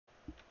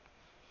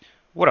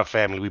What up,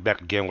 family? We back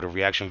again with a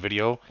reaction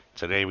video.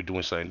 Today we're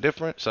doing something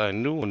different,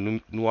 something new,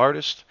 a new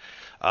artist.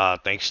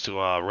 Thanks to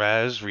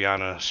Raz,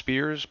 Rihanna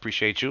Spears,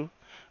 appreciate you.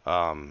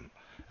 Um,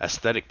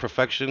 Aesthetic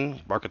Perfection,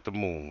 Bark at the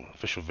Moon,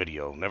 official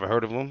video. Never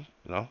heard of him,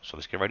 so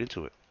let's get right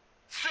into it.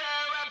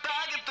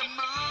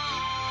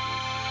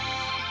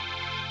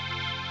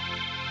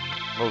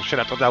 Oh shit,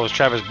 I thought that was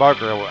Travis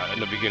Barker in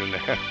the beginning.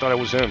 I thought it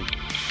was him.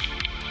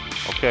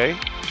 Okay,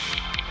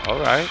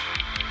 alright.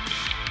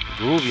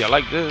 Groovy, I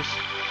like this.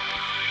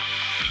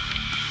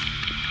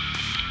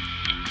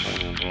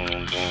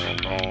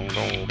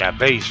 That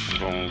bass.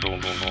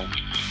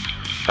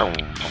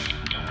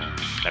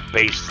 That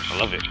bass, I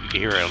love it. You can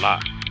hear it a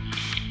lot.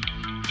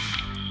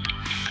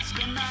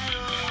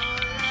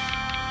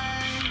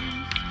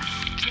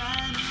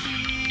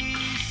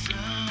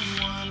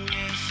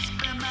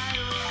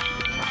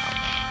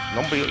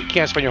 Nobody, you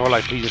can't spend your whole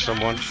life pleasing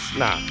someone.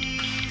 Nah.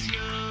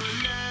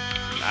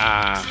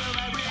 Nah.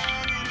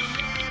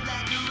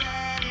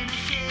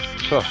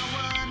 Huh.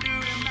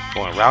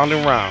 Going round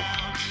and round.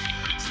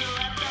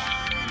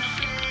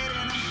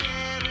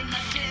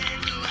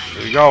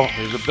 Here we go.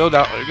 Here's the build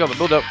out. There you go, the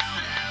build up.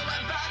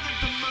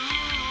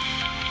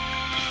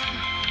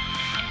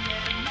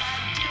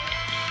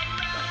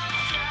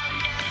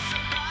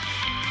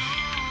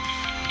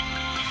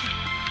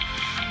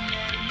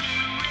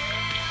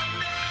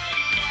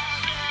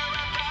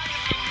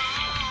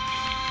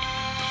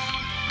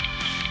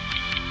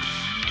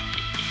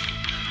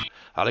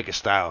 I like his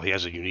style. He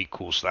has a unique,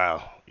 cool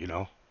style. You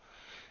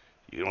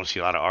don't see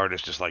a lot of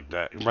artists just like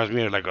that. It reminds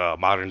me of like a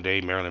modern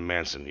day Marilyn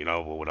Manson,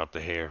 but without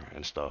the hair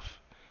and stuff.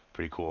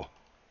 Pretty cool.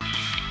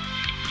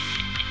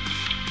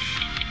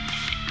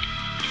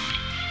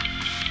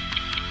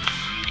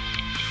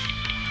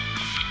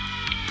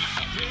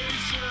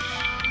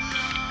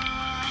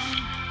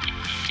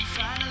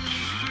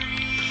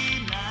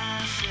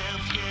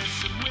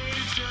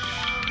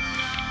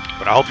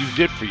 But I hope you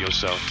did for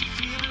yourself.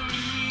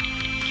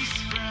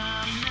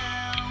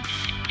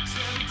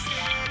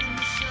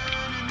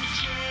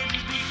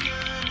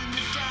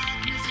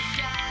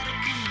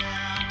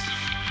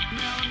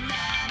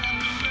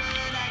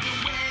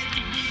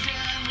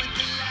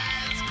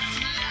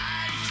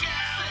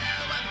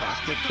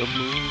 The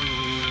moon.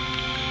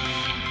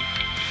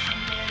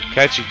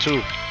 Catchy too.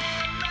 You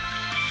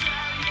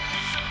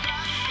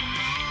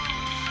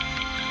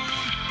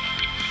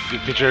can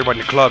picture everybody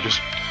in the club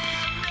just.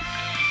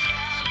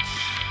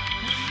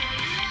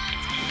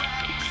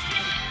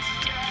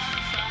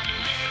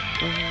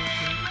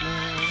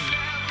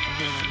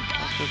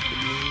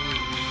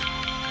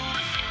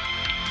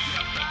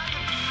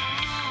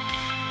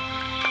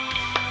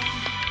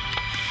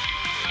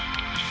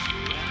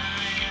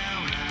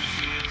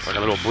 Like a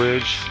little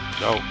bridge.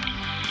 No.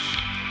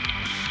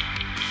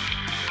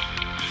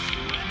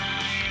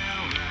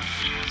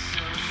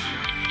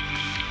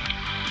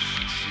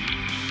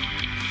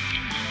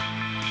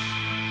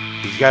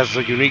 These guys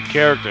a unique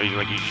character. You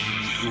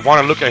want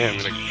to look at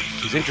him. Like,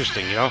 he's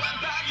interesting.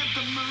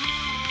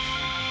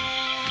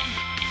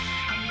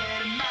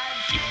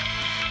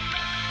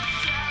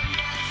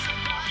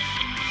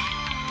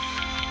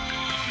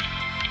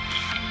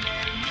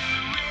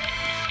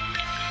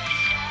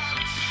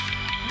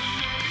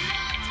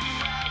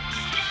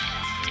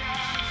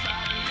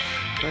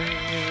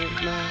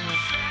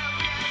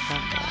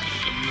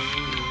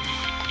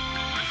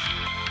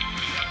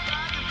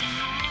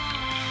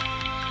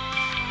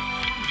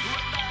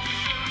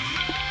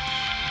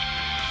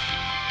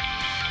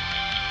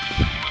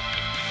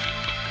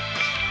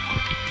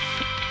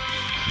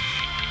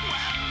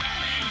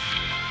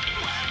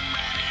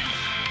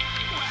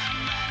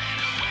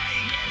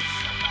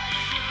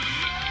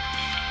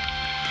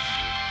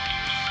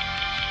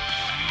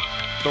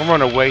 Don't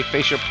run away.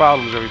 Face your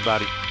problems,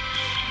 everybody.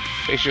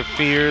 Face your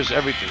fears,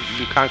 everything.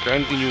 You can conquer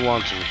anything you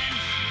want to.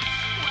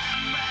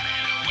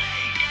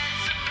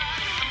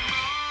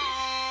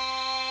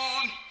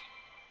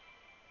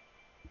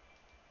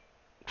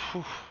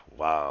 Whew.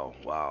 Wow,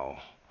 wow.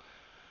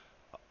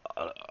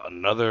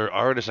 Another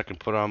artist I can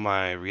put on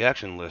my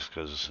reaction list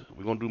because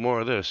we're gonna do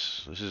more of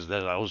this. This is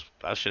that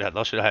that should have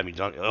had me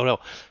done. Oh no,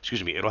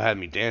 excuse me. It'll have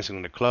me dancing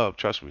in the club.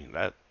 Trust me.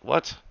 That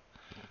what?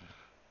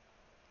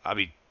 I'll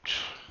be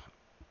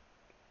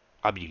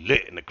I'll be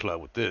lit in the club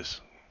with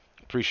this.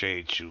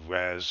 Appreciate you,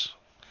 Raz,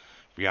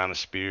 Rihanna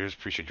Spears.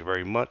 Appreciate you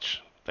very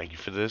much. Thank you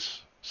for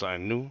this.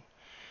 Something new.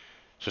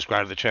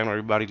 Subscribe to the channel,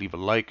 everybody. Leave a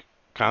like,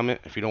 comment.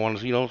 If you don't want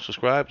to,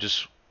 subscribe,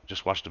 just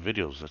watch the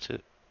videos. That's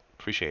it.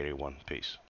 Appreciate everyone. Peace.